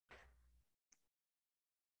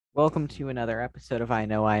Welcome to another episode of I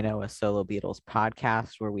Know, a solo Beatles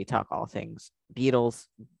podcast where we talk all things Beatles,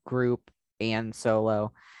 group, and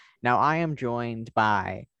solo. Now, I am joined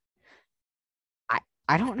by, I,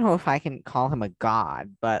 I don't know if I can call him a god,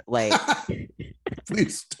 but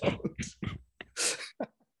Please don't.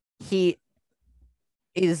 he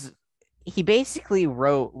is, he basically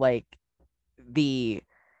wrote the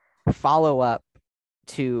follow up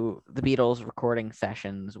to the Beatles recording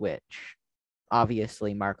sessions, which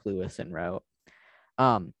obviously Mark Lewison wrote.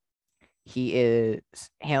 Um, He is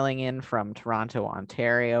hailing in from Toronto,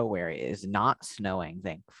 Ontario, where it is not snowing,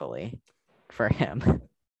 thankfully, for him.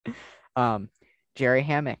 um, Jerry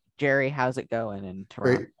Hammock. Jerry, how's it going in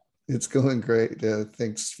Toronto? Great. It's going great.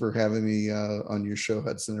 Thanks for having me on your show,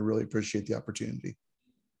 Hudson. I really appreciate the opportunity.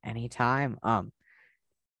 Anytime.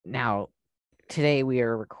 Now today we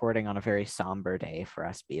are recording on a very somber day for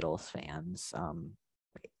us Beatles fans.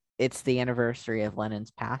 It's the anniversary of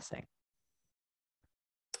Lennon's passing.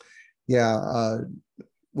 Yeah.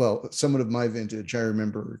 Well, someone of my vintage, I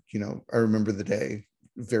remember the day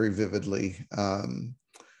very vividly.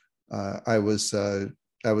 I was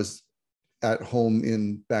at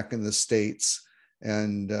home back in the States,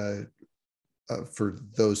 and for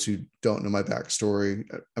those who don't know my backstory,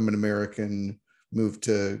 I'm an American, moved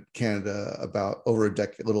to Canada about a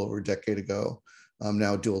little over a decade ago. I'm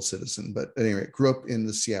now a dual citizen, but anyway, grew up in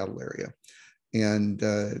the Seattle area. And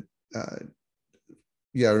uh,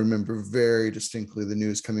 yeah, I remember very distinctly the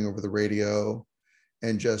news coming over the radio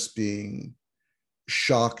and just being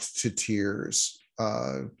shocked to tears,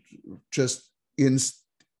 just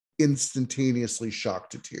instantaneously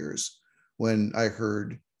shocked to tears when I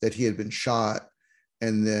heard that he had been shot,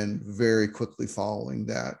 and then very quickly following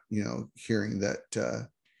that, hearing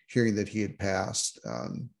that he had passed.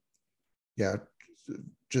 Yeah,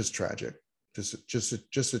 just tragic,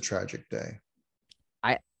 just a tragic day.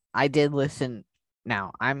 I I did listen.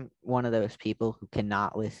 Now, I'm one of those people who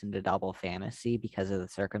cannot listen to Double Fantasy because of the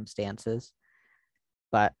circumstances.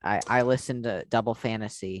 But I listen to Double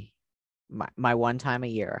Fantasy my one time a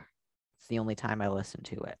year. It's the only time I listen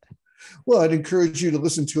to it. Well, I'd encourage you to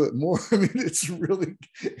listen to it more. I mean, it's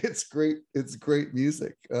great. It's great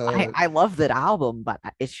music. I love that album, but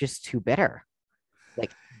it's just too bitter.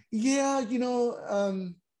 Like, Yeah,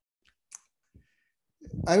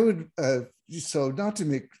 I would so not to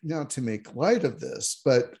make light of this,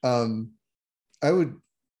 but I would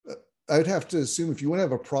I'd have to assume if you want to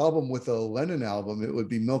have a problem with a Lennon album, it would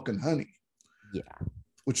be Milk and Honey, yeah,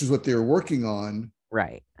 which is what they were working on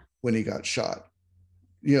right. when he got shot.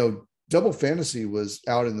 Double Fantasy was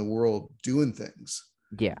out in the world doing things.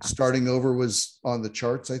 Yeah. Starting Over was on the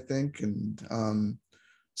charts, I think, and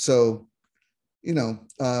so you know,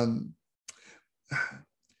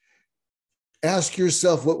 ask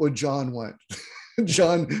yourself, what would John want?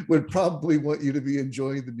 John would probably want you to be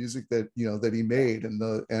enjoying the music that he made,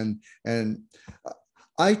 and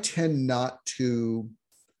I tend not to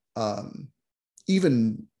um,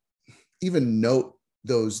 even note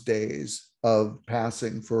those days of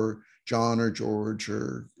passing for John or George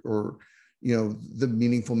or the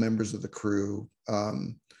meaningful members of the crew.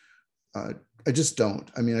 I just don't.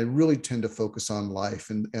 I mean, I really tend to focus on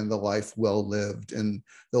life and the life well lived, and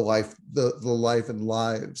the life and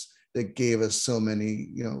lives that gave us so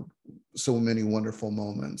many wonderful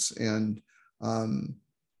moments. And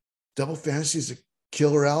Double Fantasy is a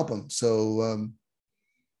killer album. So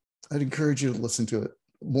I'd encourage you to listen to it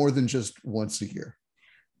more than just once a year.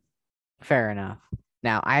 Fair enough.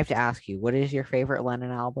 Now I have to ask you, what is your favorite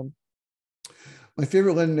Lennon album? My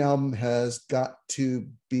favorite Lennon album has got to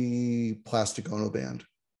be Plastic Ono Band.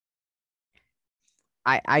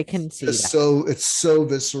 I can see that. It's so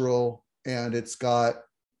visceral, and it's got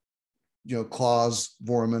Klaus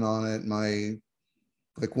Vorman on it.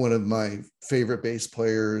 One of my favorite bass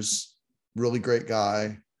players, really great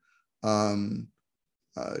guy. Um,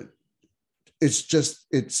 it's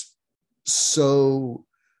so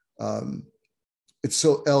it's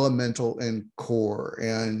so elemental and core,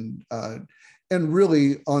 and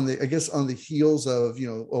really on the heels of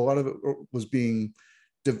a lot of it was being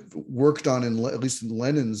worked on at least in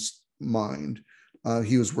Lennon's mind.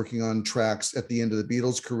 He was working on tracks at the end of the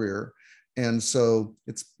Beatles career, and so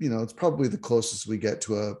it's probably the closest we get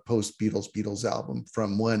to a post Beatles album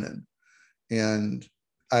from Lennon. And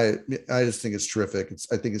I just think it's terrific.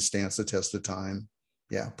 I think it stands the test of time.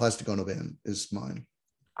 Yeah, Plastic Ono Band is mine.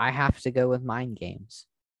 I have to go with Mind Games.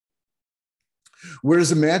 Where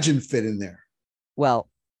does Imagine fit in there? Well,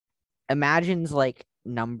 Imagine's like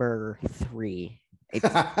number 3.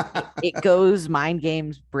 It goes Mind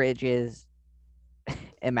Games, Bridges,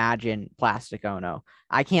 imagine Plastic Ono.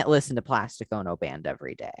 I can't listen to Plastic Ono Band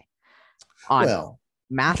every day. On Well,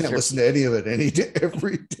 you can't listen Masterpiece, to any of it any day,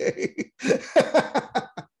 every day.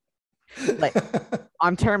 like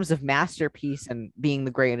on terms of Masterpiece and being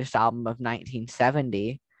the greatest album of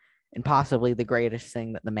 1970 and possibly the greatest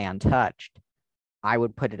thing that the man touched, I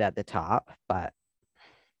would put it at the top. But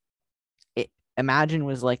Imagine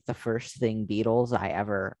was like the first thing Beatles I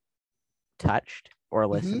ever touched or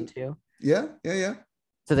listened to. Yeah, yeah, yeah.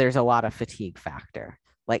 So there's a lot of fatigue factor.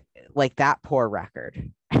 Like that poor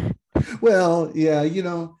record. Well, yeah, I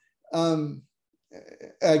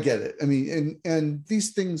get it. I mean, and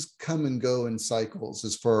these things come and go in cycles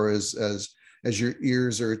as far as your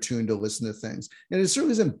ears are attuned to listen to things. And it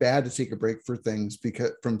certainly isn't bad to take a break for things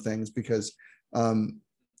because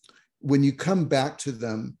when you come back to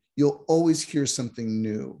them, you'll always hear something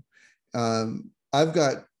new. I've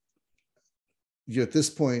got, at this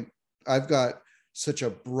point, I've got such a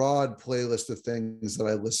broad playlist of things that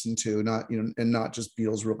I listen to, and not just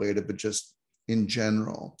Beatles related, but just in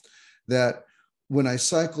general, that when I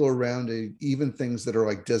cycle around even things that are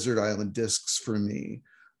like desert island discs for me,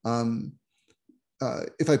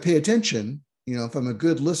 if I pay attention, if I'm a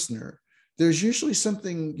good listener, there's usually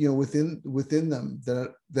something, within them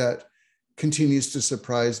that continues to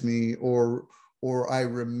surprise me, or I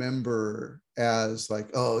remember as like,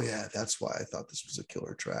 oh yeah, that's why I thought this was a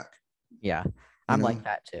killer track. Yeah, I'm like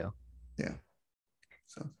that too. Yeah.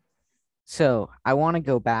 So I want to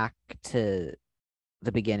go back to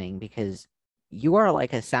the beginning because you are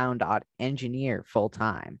like a sound engineer full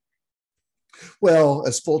time. Well,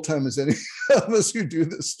 as full time as any of us who do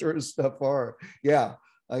this sort of stuff are. Yeah,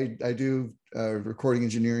 I do recording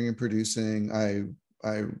engineering and producing. I'm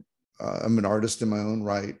an artist in my own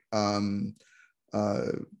right.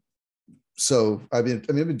 So I've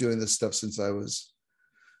been doing this stuff since I was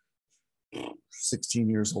 16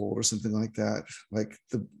 years old or something like that.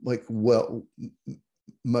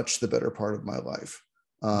 Much the better part of my life.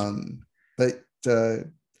 But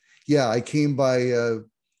yeah, I come by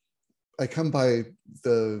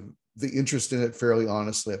the interest in it fairly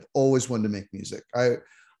honestly. I've always wanted to make music.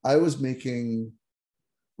 I was making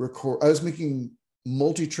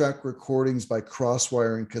multi-track recordings by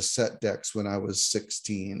cross-wiring cassette decks when I was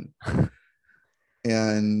 16.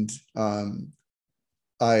 And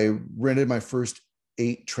I rented my first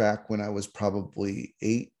 8-track when I was probably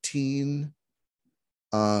 18.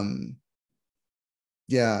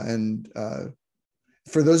 Yeah, and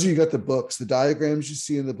for those of you who got the books, the diagrams you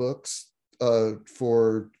see in the books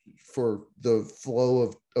for the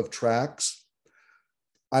flow of tracks,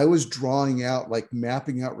 I was drawing out, like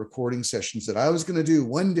mapping out recording sessions that I was going to do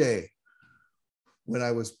one day when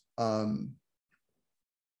I was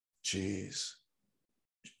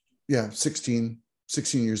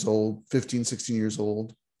 16 years old, 15, 16 years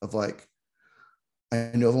old, of like,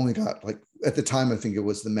 I know I've only got, like, at the time, I think it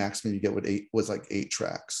was the maximum you get was like 8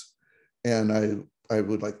 tracks. And I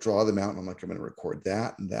would like draw them out, and I'm like, I'm going to record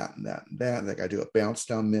that and that and that and that. And like I do a bounce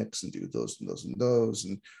down mix and do those and those and those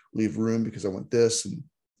and leave room because I want this. And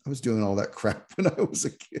I was doing all that crap when I was a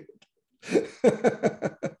kid.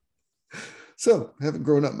 So I haven't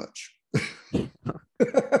grown up much.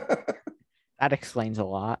 That explains a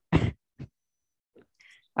lot.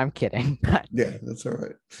 I'm kidding. Yeah, that's all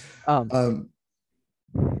right.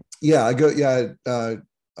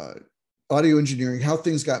 Audio engineering, how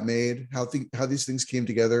things got made, how these things came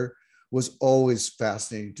together was always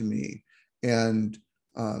fascinating to me. And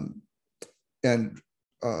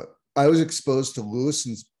I was exposed to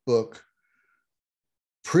Lewison's book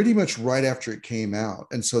pretty much right after it came out.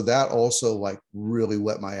 And so that also like really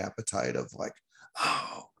whet my appetite of like,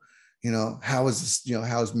 oh, how is this,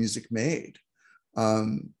 how is music made?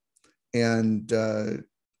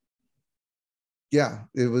 Yeah,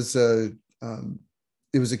 it was a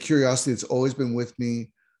curiosity that's always been with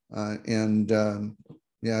me. Yeah,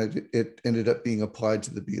 it ended up being applied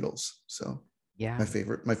to the Beatles. So yeah, my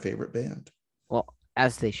favorite band. Well,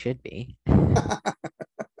 as they should be.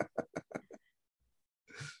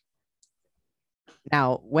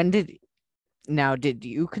 Now, did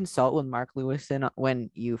you consult with Mark Lewison when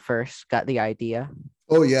you first got the idea?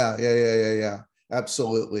 Oh yeah.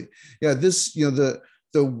 Absolutely. Yeah, this, the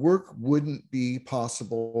work wouldn't be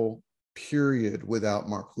possible, period, without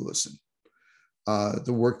Mark Lewison.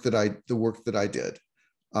 The work that I did.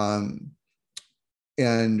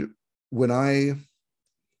 And when I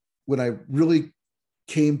really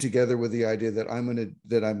came together with the idea that I'm going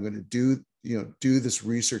to do this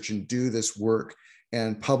research and do this work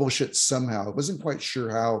and publish it somehow. I wasn't quite sure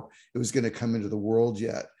how it was going to come into the world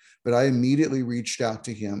yet, but I immediately reached out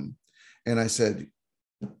to him and I said,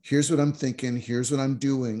 here's what I'm thinking, here's what I'm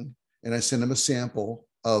doing. And I sent him a sample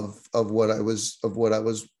of what I was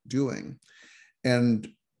doing. And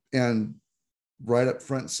right up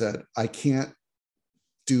front said, I can't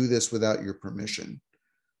do this without your permission,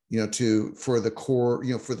 for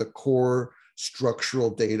the core structural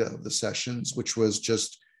data of the sessions, which was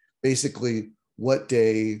just basically what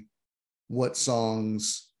day, what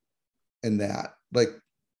songs, and that.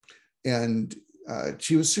 And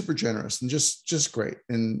she was super generous and just great,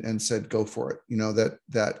 and said, go for it.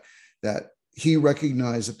 That he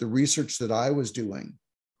recognized that the research that I was doing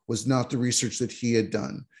was not the research that he had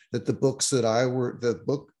done, that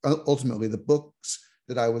ultimately the books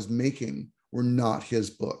that I was making were not his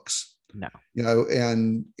books. No.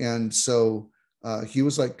 And so he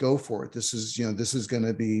was like, go for it. This is going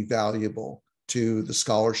to be valuable to the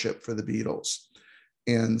scholarship for the Beatles.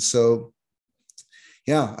 And so,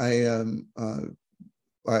 yeah,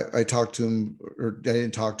 I talked to him, or I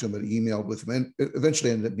didn't talk to him, but emailed with him, and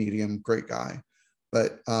eventually ended up meeting him. Great guy.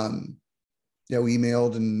 But yeah, we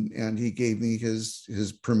emailed, and he gave me his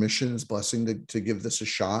permission, his blessing to give this a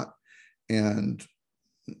shot. And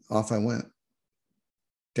off I went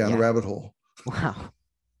down the rabbit hole. Wow.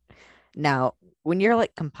 Now, when you're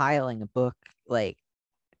like compiling a book, like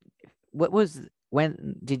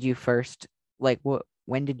when did you first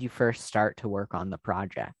start to work on the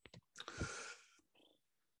project?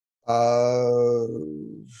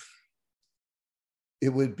 It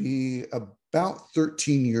would be about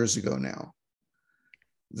 13 years ago now.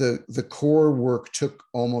 The core work took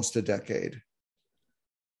almost a decade.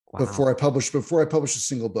 Wow. Before I published a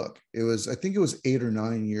single book. I think it was 8 or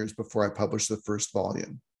 9 years before I published the first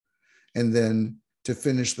volume. And then to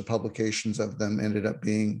finish the publications of them ended up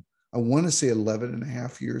being, I want to say 11 and a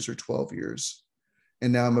half years or 12 years.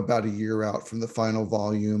 And now I'm about a year out from the final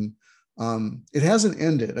volume. It hasn't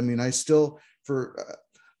ended. I mean, I still,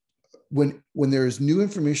 when there is new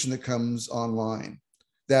information that comes online,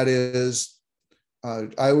 that is, I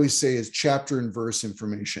always say is chapter and verse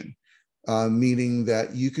information, meaning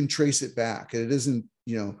that you can trace it back. And it isn't,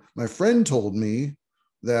 my friend told me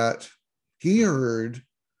that he heard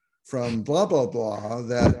from blah, blah, blah,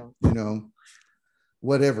 that,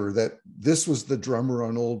 whatever, that this was the drummer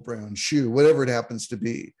on Old Brown Shoe, whatever it happens to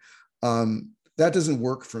be. That doesn't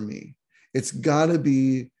work for me. It's got to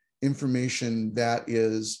be information that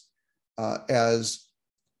is as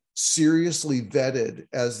seriously vetted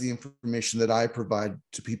as the information that I provide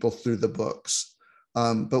to people through the books.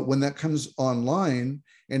 But when that comes online,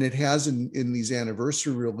 and it has in these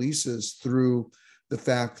anniversary releases, through the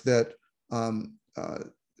fact that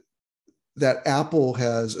that Apple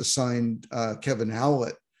has assigned Kevin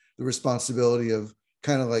Howlett the responsibility of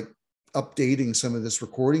kind of like updating some of this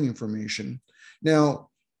recording information. Now,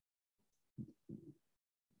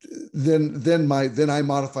 then I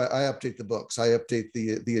modify, I update the books, I update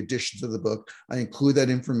the additions of the book, I include that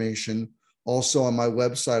information. Also on my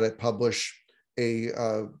website, I publish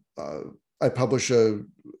a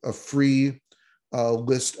free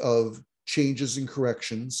list of changes and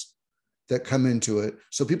corrections that come into it.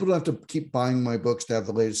 So people don't have to keep buying my books to have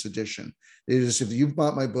the latest edition. If you've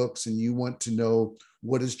bought my books and you want to know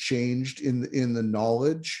what has changed in the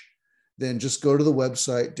knowledge, then just go to the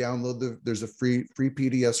website, download there's a free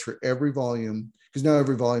PDFs for every volume, because now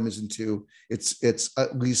every volume is in two. It's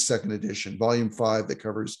at least second edition. Volume 5 that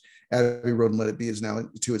covers Abbey Road and Let It Be is now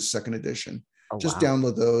to its second edition. Oh, just wow.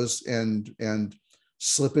 download those and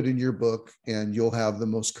slip it in your book, and you'll have the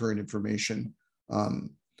most current information.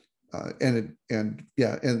 And the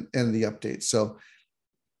updates. So,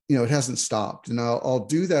 it hasn't stopped, and I'll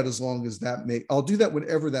do that I'll do that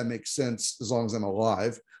whenever that makes sense, as long as I'm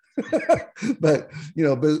alive. but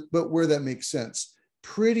where that makes sense,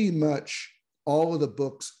 pretty much all of the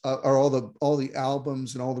books are all the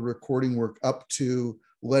albums and all the recording work up to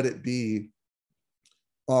Let It Be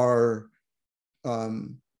are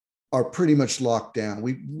pretty much locked down.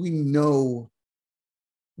 We know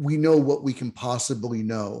what we can possibly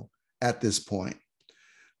know at this point.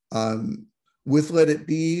 With Let It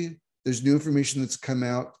Be, there's new information that's come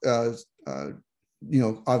out,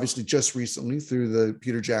 obviously just recently through the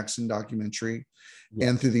Peter Jackson documentary,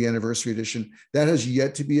 and through the anniversary edition. That has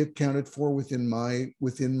yet to be accounted for within my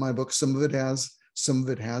book. Some of it has, some of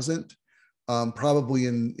it hasn't. Probably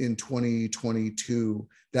in 2022,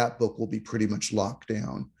 that book will be pretty much locked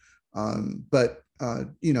down. But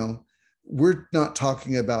we're not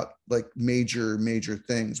talking about like major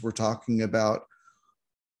things. We're talking about,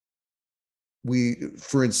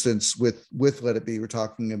 for instance, with Let It Be, we're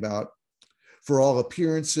talking about, for all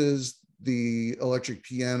appearances, the electric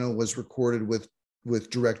piano was recorded with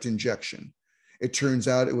direct injection. It turns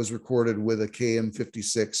out it was recorded with a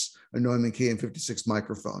KM56, a Neumann KM56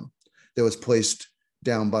 microphone that was placed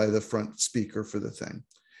down by the front speaker for the thing.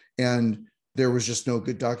 And there was just no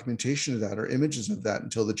good documentation of that or images of that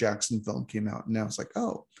until the Jackson film came out. And now it's like,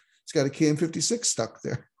 oh, it's got a KM56 stuck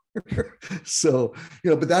there. So,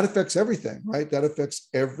 but that affects everything, right? That affects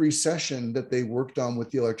every session that they worked on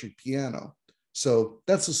with the electric piano. So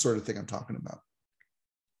that's the sort of thing I'm talking about.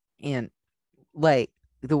 And like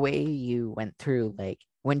the way you went through, like,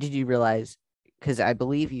 when did you realize, because I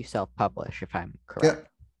believe you self-publish, if I'm correct.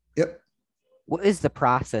 Yep. What is the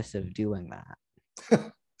process of doing that?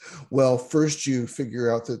 Well, first you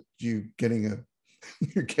figure out that you're getting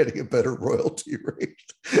a better royalty rate.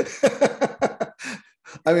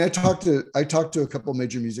 I mean, I talked to a couple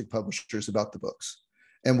major music publishers about the books,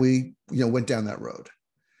 and we, went down that road,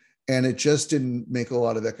 and it just didn't make a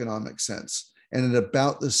lot of economic sense. And at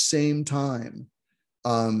about the same time,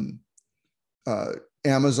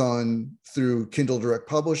 Amazon, through Kindle Direct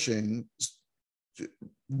Publishing,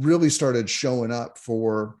 really started showing up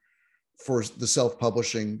for the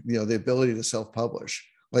self-publishing, the ability to self-publish.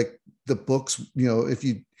 Like the books,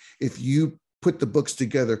 if you put the books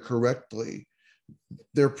together correctly,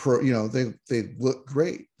 they look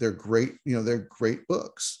great. They're great, they're great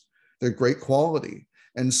books. They're great quality.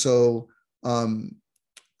 And so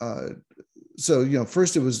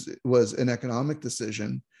first it was an economic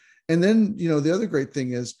decision. And then, the other great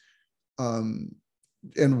thing is, and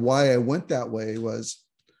why I went that way was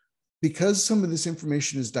because some of this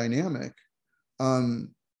information is dynamic.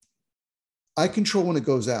 I control when it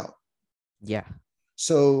goes out. Yeah.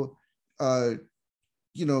 So,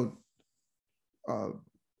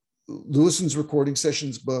 Lewison's Recording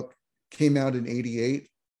Sessions book came out in '88.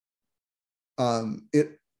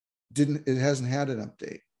 It hasn't had an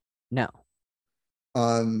update. No.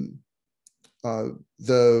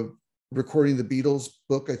 The Recording the Beatles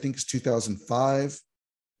book, I think, is 2005.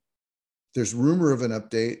 There's rumor of an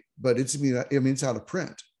update, but it's out of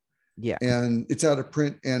print. Yeah. And it's out of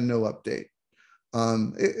print and no update.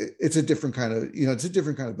 It's a different kind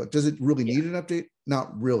of book. Does it really need an update?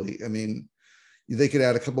 Not really. I mean, they could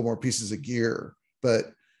add a couple more pieces of gear,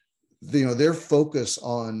 but their focus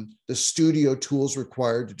on the studio tools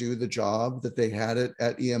required to do the job that they had it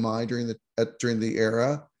at EMI during the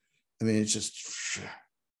era. I mean,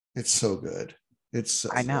 it's so good. It's so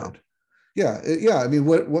I know. Good. Yeah. I mean,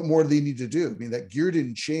 what more do they need to do? I mean, that gear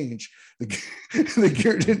didn't change. The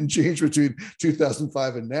gear didn't change between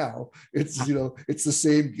 2005 and now. It's it's the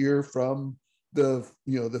same gear from the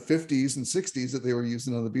the 50s and 60s that they were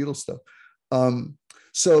using on the Beatles stuff.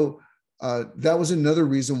 So that was another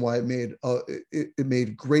reason why it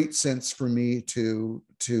made great sense for me to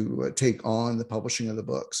take on the publishing of the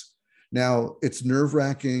books. Now it's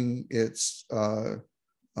nerve-wracking. It's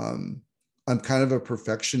I'm kind of a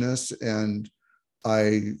perfectionist, and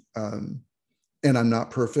I'm not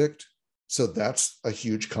perfect, so that's a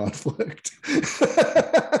huge conflict.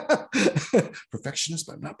 Perfectionist,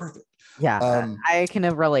 but I'm not perfect. Yeah, I can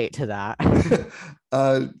relate to that.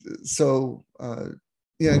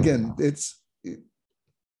 Again,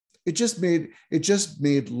 it just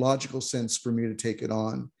made logical sense for me to take it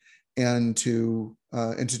on and to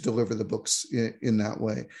deliver the books in that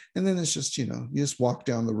way. And then it's just, you just walk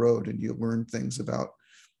down the road and you learn things about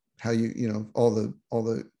how all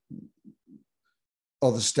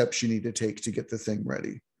the steps you need to take to get the thing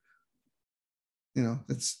ready.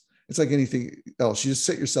 It's like anything else. You just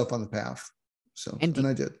set yourself on the path. So, and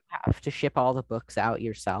I did. Have to ship all the books out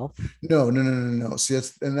yourself? No. See,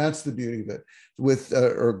 that's the beauty of it.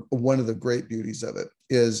 Or one of the great beauties of it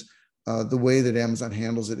is the way that Amazon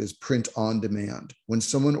handles it is print on demand. When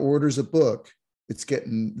someone orders a book,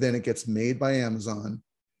 then it gets made by Amazon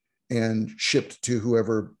and shipped to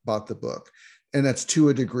whoever bought the book. And that's to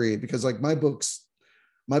a degree, because like my books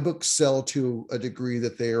sell to a degree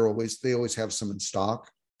that they always have some in stock.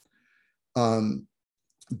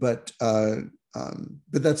 But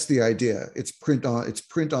that's the idea. It's print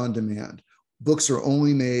on demand. Books are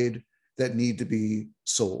only made that need to be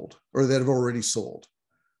sold or that have already sold.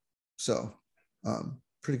 So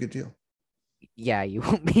pretty good deal. Yeah, you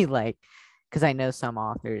won't be like, because I know some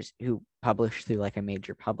authors who publish through like a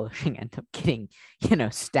major publishing end up getting,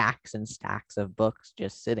 stacks and stacks of books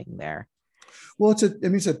just sitting there. Well, it's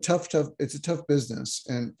a tough business.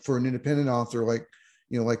 And for an independent author like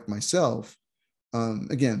myself,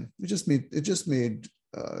 again, it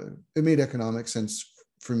made economic sense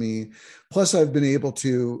for me. Plus, I've been able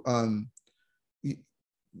to,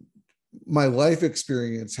 my life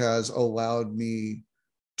experience has allowed me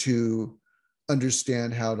to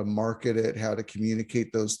understand how to market it, how to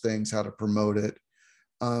communicate those things, how to promote it.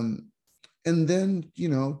 And then,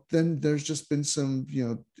 then there's just been some,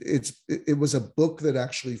 it was a book that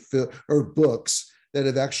actually filled, or books that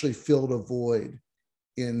have actually filled a void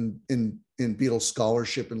in Beatles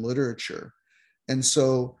scholarship and literature. And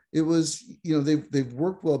so it was, they've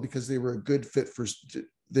worked well because they were a good fit for,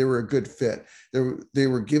 they were a good fit. They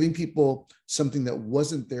were giving people something that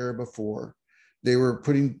wasn't there before. They were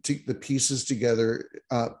putting the pieces together,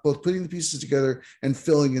 both putting the pieces together and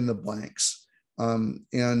filling in the blanks.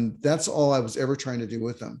 And that's all I was ever trying to do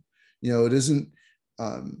with them. It isn't,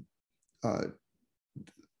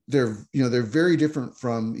 they're very different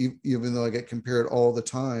from, even though I get compared all the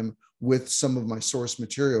time with some of my source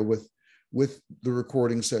material, with the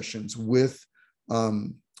recording sessions, with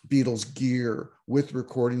Beatles gear, with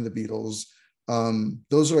recording the Beatles.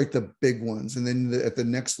 Those are like the big ones. And then at the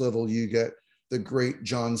next level, you get the great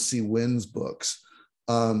John C. Wynn's books.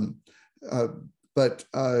 But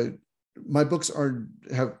my books are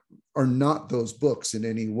not those books in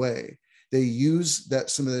any way. They use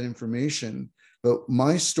some of that information, but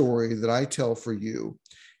my story that I tell for you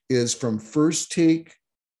is from first take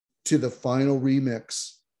to the final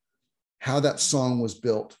remix, how that song was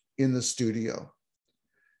built in the studio.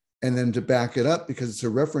 And then to back it up, because it's a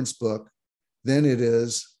reference book, then it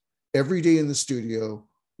is every day in the studio.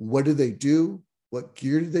 What did they do? What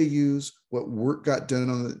gear did they use? What work got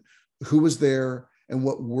done who was there, and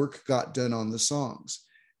what work got done on the songs?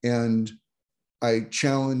 And I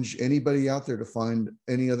challenge anybody out there to find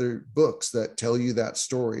any other books that tell you that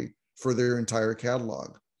story for their entire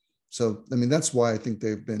catalog. So, I mean, that's why I think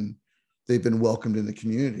they've been welcomed in the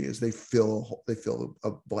community, as they fill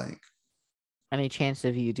a blank. Any chance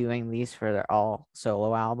of you doing these for their all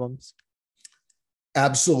solo albums?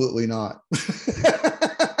 Absolutely not.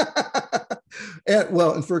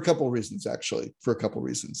 And for a couple of reasons, actually,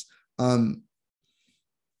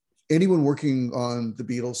 anyone working on the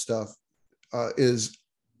Beatles stuff is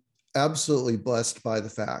absolutely blessed by the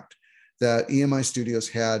fact that EMI Studios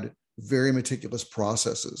had very meticulous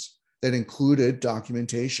processes that included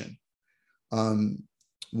documentation. When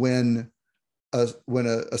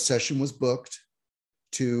a session was booked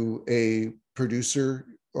to a producer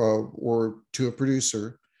or to a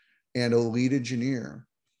producer and a lead engineer,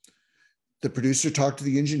 the producer talked to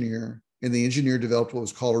the engineer, and the engineer developed what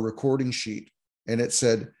was called a recording sheet. And it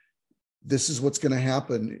said, this is what's going to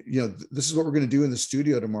happen. This is what we're going to do in the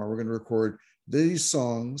studio tomorrow. We're going to record these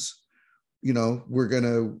songs. We're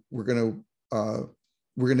going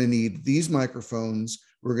to need these microphones.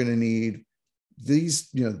 We're going to need these,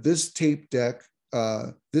 this tape deck,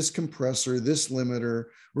 this compressor, this limiter.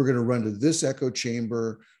 We're going to run to this echo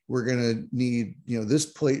chamber. We're going to need, this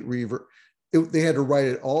plate reverb. They had to write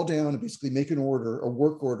it all down and basically make a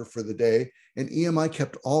work order for the day. And EMI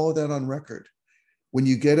kept all of that on record. When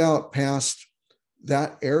you get out past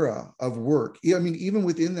that era of work, I mean, even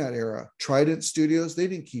within that era, Trident Studios, they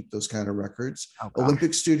didn't keep those kind of records.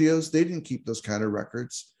 Olympic Studios, they didn't keep those kind of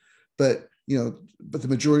records. But the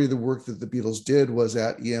majority of the work that the Beatles did was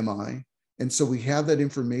at EMI. And so we have that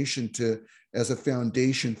information as a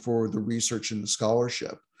foundation for the research and the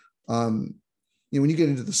scholarship. When you get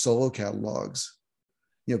into the solo catalogs,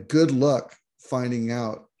 good luck finding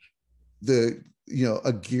out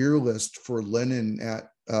a gear list for Lennon at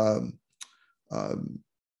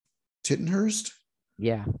Tittenhurst.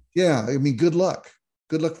 Yeah. I mean, good luck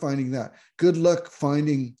finding that. Good luck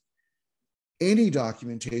finding any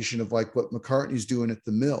documentation of like what McCartney's doing at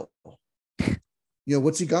the mill.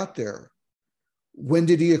 What's he got there? When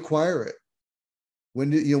did he acquire it? When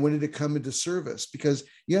did it come into service? Because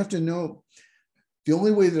you have to know, the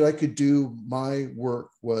only way that I could do my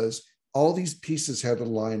work was all these pieces had to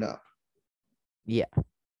line up. Yeah.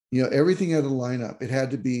 Everything had to line up. It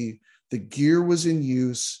had to be, the gear was in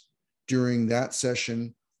use during that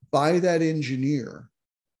session by that engineer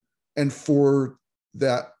and for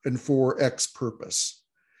X purpose.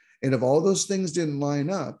 And if all those things didn't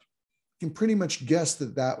line up, you can pretty much guess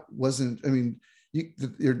that wasn't, I mean,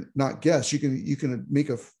 you're not guess, you can make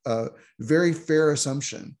a very fair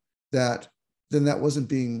assumption that then that wasn't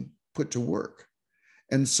being put to work.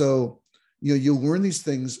 And so, you learn these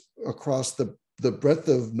things across the breadth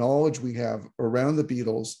of knowledge we have around the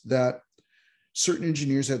Beatles, that certain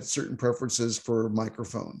engineers had certain preferences for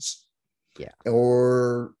microphones,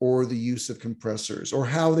 or the use of compressors, or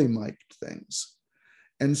how they mic'd things.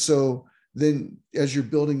 And so then as you're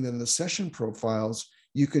building then the session profiles,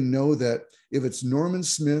 you can know that if it's Norman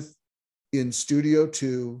Smith in Studio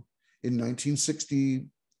 2 in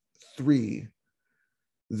 1963,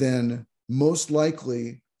 then most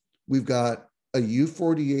likely we've got a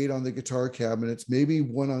U48 on the guitar cabinets, maybe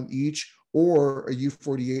one on each, or a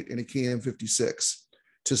U48 and a KM56.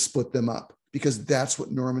 to split them up, because that's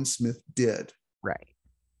what Norman Smith did. Right.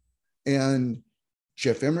 And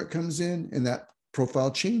Jeff Emmerich comes in and that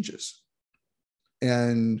profile changes.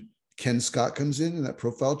 And Ken Scott comes in and that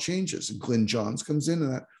profile changes. And Glyn Johns comes in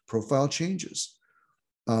and that profile changes.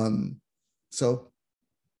 So,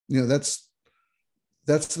 that's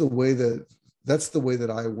the way that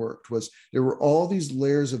I worked. Was there were all these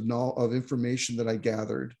layers of information that I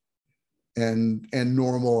gathered and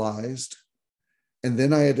normalized, and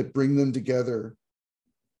then I had to bring them together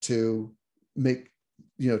to make,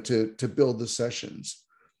 to build the sessions.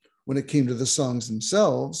 When it came to the songs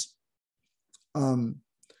themselves,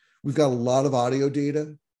 we've got a lot of audio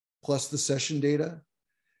data plus the session data.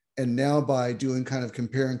 And now by doing kind of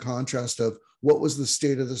compare and contrast of what was the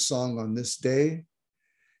state of the song on this day,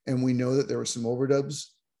 and we know that there were some overdubs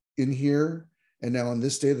in here, and now on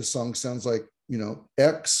this day the song sounds like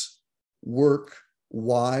X work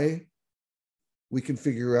Y, we can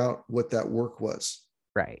figure out what that work was.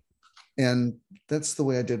 Right. And that's the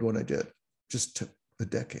way I did what I did. Just took a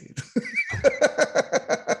decade.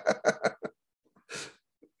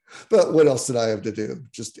 But what else did I have to do?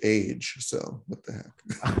 Just age. So what the heck?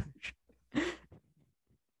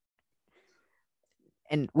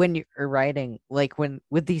 And when you're writing, like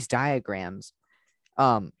with these diagrams,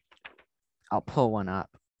 I'll pull one up.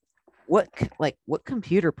 What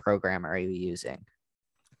computer program are you using?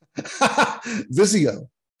 Visio,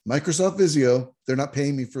 Microsoft Visio. They're not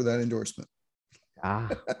paying me for that endorsement.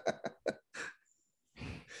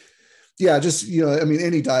 Yeah, just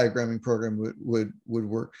any diagramming program would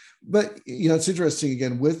work. But it's interesting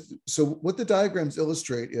again so what the diagrams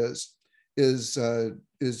illustrate is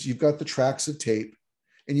you've got the tracks of tape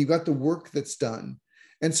and you've got the work that's done.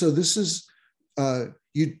 And so this is and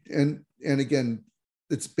again,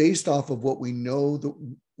 it's based off of what we know the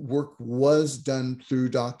work was done through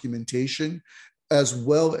documentation, as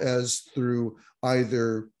well as through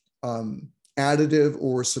either additive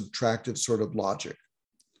or subtractive sort of logic.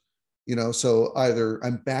 So either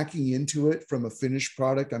I'm backing into it from a finished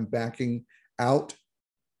product, I'm backing out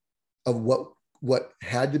of what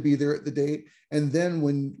had to be there at the date. And then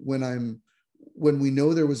when we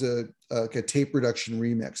know there was a tape reduction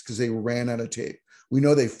remix because they ran out of tape, we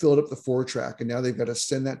know they filled up the 4-track and now they've got to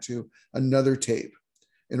send that to another tape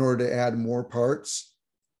in order to add more parts.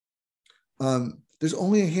 There's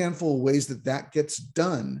only a handful of ways that gets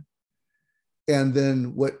done. And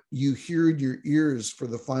then what you hear in your ears for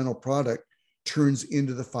the final product turns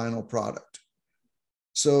into the final product.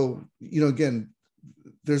 So, again,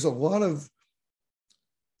 there's a lot of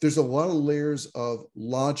layers of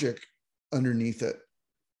logic underneath it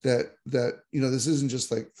that this isn't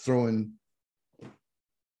just like throwing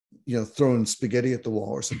spaghetti at the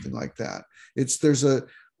wall or something like that.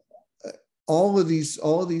 All of these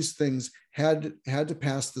things had to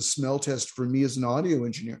pass the smell test for me as an audio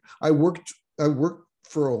engineer. I worked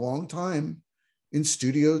for a long time in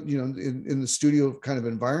studio, in the studio kind of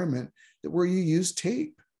environment where you use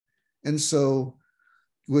tape. And so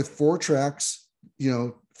with 4 tracks,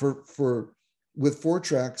 with 4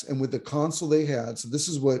 tracks and with the console they had. So this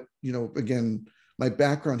is what, again, my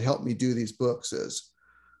background helped me do these books is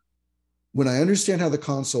when I understand how the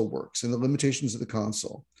console works and the limitations of the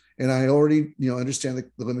console, and I already, understand the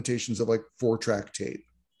limitations of like 4-track tape.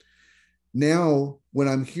 Now, when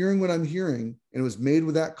I'm hearing what I'm hearing and it was made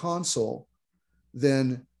with that console,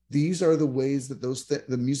 then these are the ways that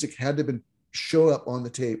the music had to show up on the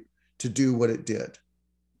tape to do what it did.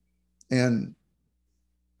 And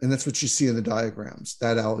that's what you see in the diagrams,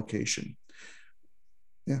 that allocation.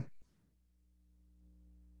 Yeah.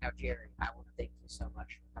 Now, Jerry, I want to thank you so much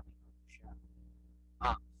for coming on the show.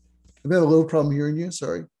 I've had a little problem hearing you.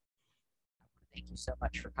 Sorry. Thank you so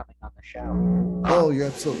much for coming on the show. Oh, you're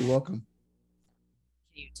absolutely welcome.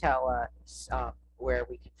 Can you tell us where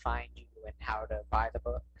we can find you and how to buy the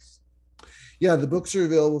books? Yeah, the books are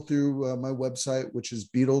available through my website, which is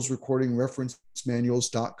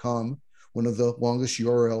BeatlesRecordingReferenceManuals.com, one of the longest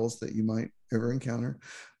URLs that you might ever encounter.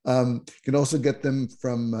 You can also get them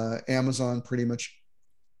from Amazon, pretty much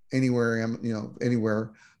anywhere,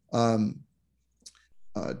 anywhere.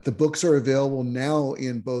 The books are available now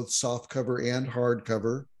in both softcover and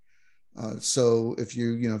hardcover. So if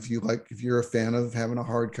you're a fan of having a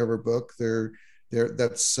hardcover book,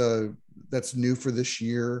 that's new for this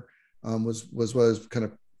year. Was what I was kind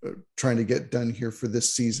of trying to get done here for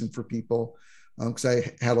this season for people, because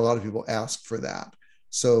I had a lot of people ask for that.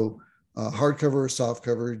 So hardcover or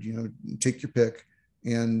softcover, take your pick,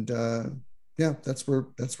 and yeah, that's where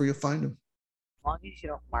you'll find them. As long as you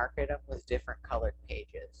don't market them with different colored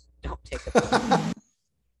pages, don't take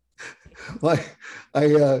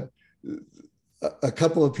a a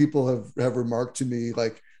couple of people have remarked to me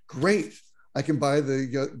like, great, I can buy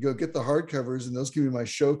go get the hardcovers and those give me my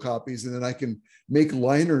show copies, and then I can make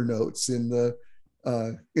liner notes in the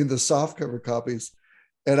softcover copies.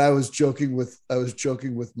 And I was joking with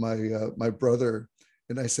my brother,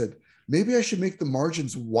 and I said, maybe I should make the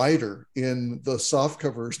margins wider in the soft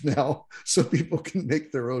covers now so people can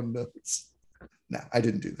make their own notes. No, I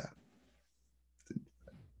didn't do that.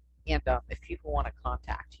 And if people want to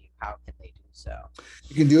contact you, how can they do so?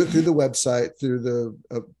 You can do it through the website, through the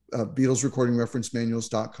Beatles Recording Reference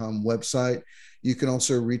Manuals.com website. You can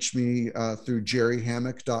also reach me through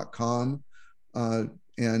jerryhammock.com.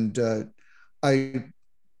 And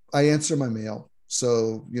I answer my mail.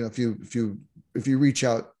 So, if you reach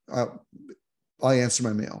out, I answer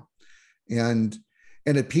my mail. And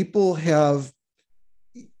if people have,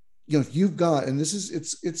 if you've got, and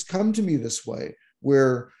it's come to me this way,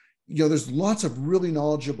 where, there's lots of really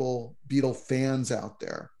knowledgeable Beatle fans out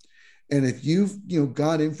there. And if you've,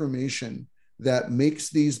 got information that makes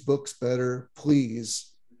these books better,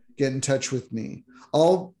 please get in touch with me.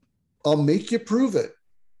 I'll make you prove it.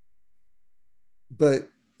 But,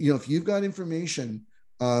 if you've got information,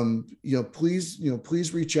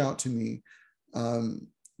 please reach out to me,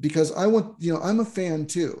 because I want, I'm a fan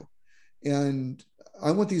too. And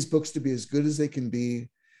I want these books to be as good as they can be.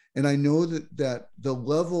 And I know that the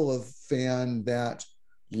level of fan that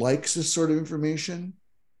likes this sort of information,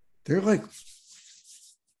 they're like,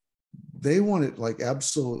 they want it like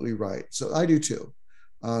absolutely right. So I do too.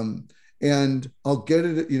 And I'll get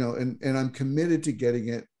it, and I'm committed to getting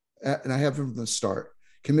it, and I have from the start,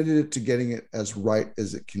 committed to getting it as right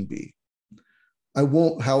as it can be. I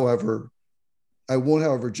won't, however,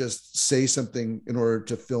 just say something in order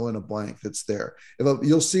to fill in a blank that's there.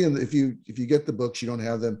 You'll see, if you get the books, you don't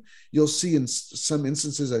have them, you'll see in some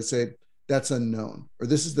instances I say, that's unknown, or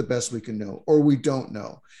this is the best we can know, or we don't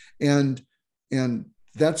know. And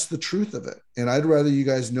that's the truth of it. And I'd rather you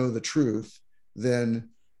guys know the truth than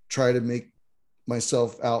try to make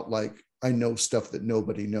myself out like I know stuff that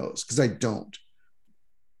nobody knows, because I don't.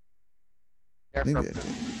 Maybe I do.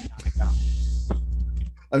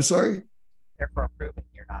 I'm sorry? Therefore proving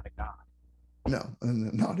you're not a god. No,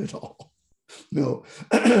 not at all. No,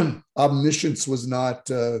 omniscience was not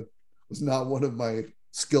one of my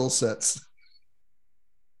skill sets.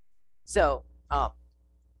 So, have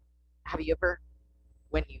you ever,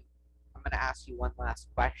 I'm going to ask you one last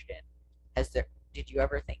question. Did you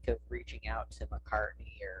ever think of reaching out to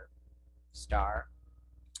McCartney or Starr,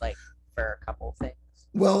 like, for a couple things?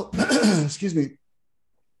 Well, excuse me.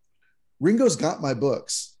 Ringo's got my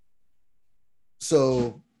books.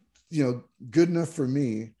 So, good enough for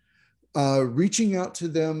me. Reaching out to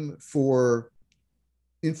them for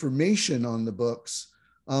information on the books.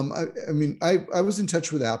 I was in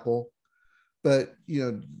touch with Apple, but,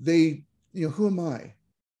 they, who am I?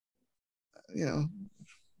 I'm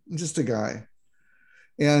just a guy.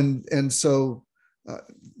 And so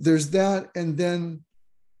there's that. And then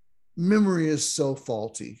memory is so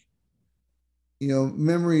faulty.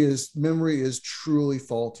 Memory is truly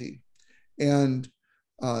faulty. And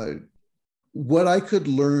what I could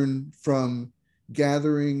learn from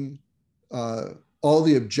gathering all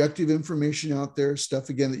the objective information out there, stuff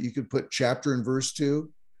again that you could put chapter and verse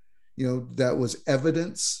to, that was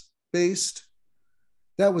evidence based,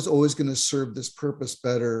 that was always going to serve this purpose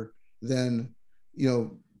better than,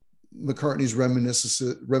 McCartney's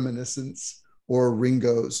reminiscence or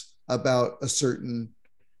Ringo's about a certain,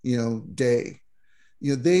 day.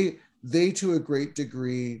 They to a great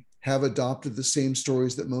degree have adopted the same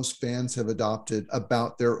stories that most fans have adopted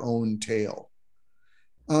about their own tale.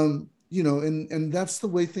 And that's the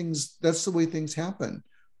way things happen.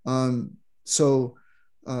 Look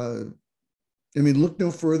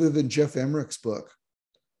no further than Jeff Emmerich's book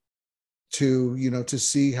to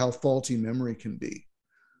see how faulty memory can be.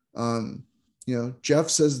 Jeff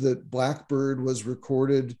says that Blackbird was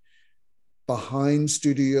recorded behind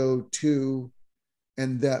Studio 2,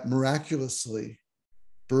 and that miraculously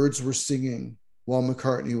birds were singing while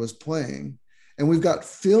McCartney was playing. And we've got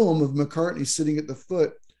film of McCartney sitting at the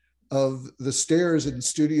foot of the stairs in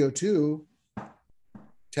Studio 2,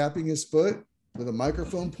 tapping his foot with a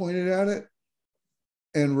microphone pointed at it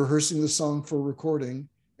and rehearsing the song for recording.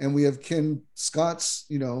 And we have Ken Scott's,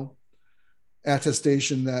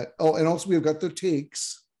 attestation that, and also we've got the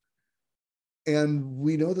takes. And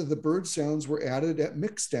we know that the bird sounds were added at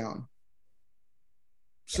mixdown.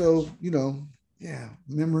 So, yeah,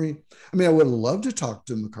 memory. I would love to talk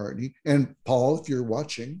to McCartney. And Paul, if you're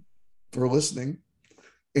watching or listening,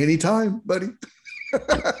 anytime, buddy.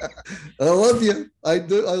 I love you. I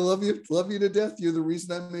do. I love you to death. You're the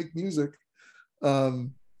reason I make music.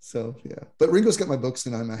 So yeah, but Ringo's got my books,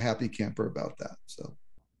 and I'm a happy camper about that. So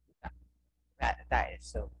That is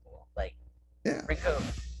so cool. Like yeah.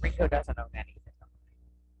 Ringo doesn't own anything.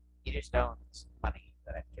 He just owns money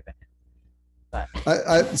that I've given him. But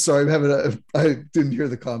I'm sorry, I didn't hear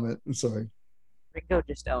the comment. I'm sorry. Ringo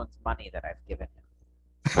just owns money that I've given him.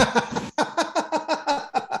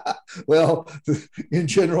 Well, in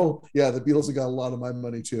general, yeah, the Beatles have got a lot of my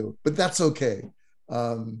money too, but that's okay.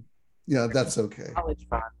 Um, yeah, that's okay. College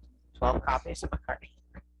fund, 12 copies of McCartney.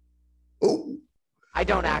 Oh, I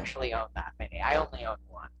don't actually own that many. I only own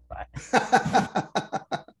one, but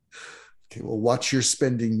okay. Well, watch your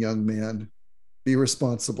spending, young man. Be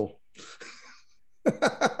responsible.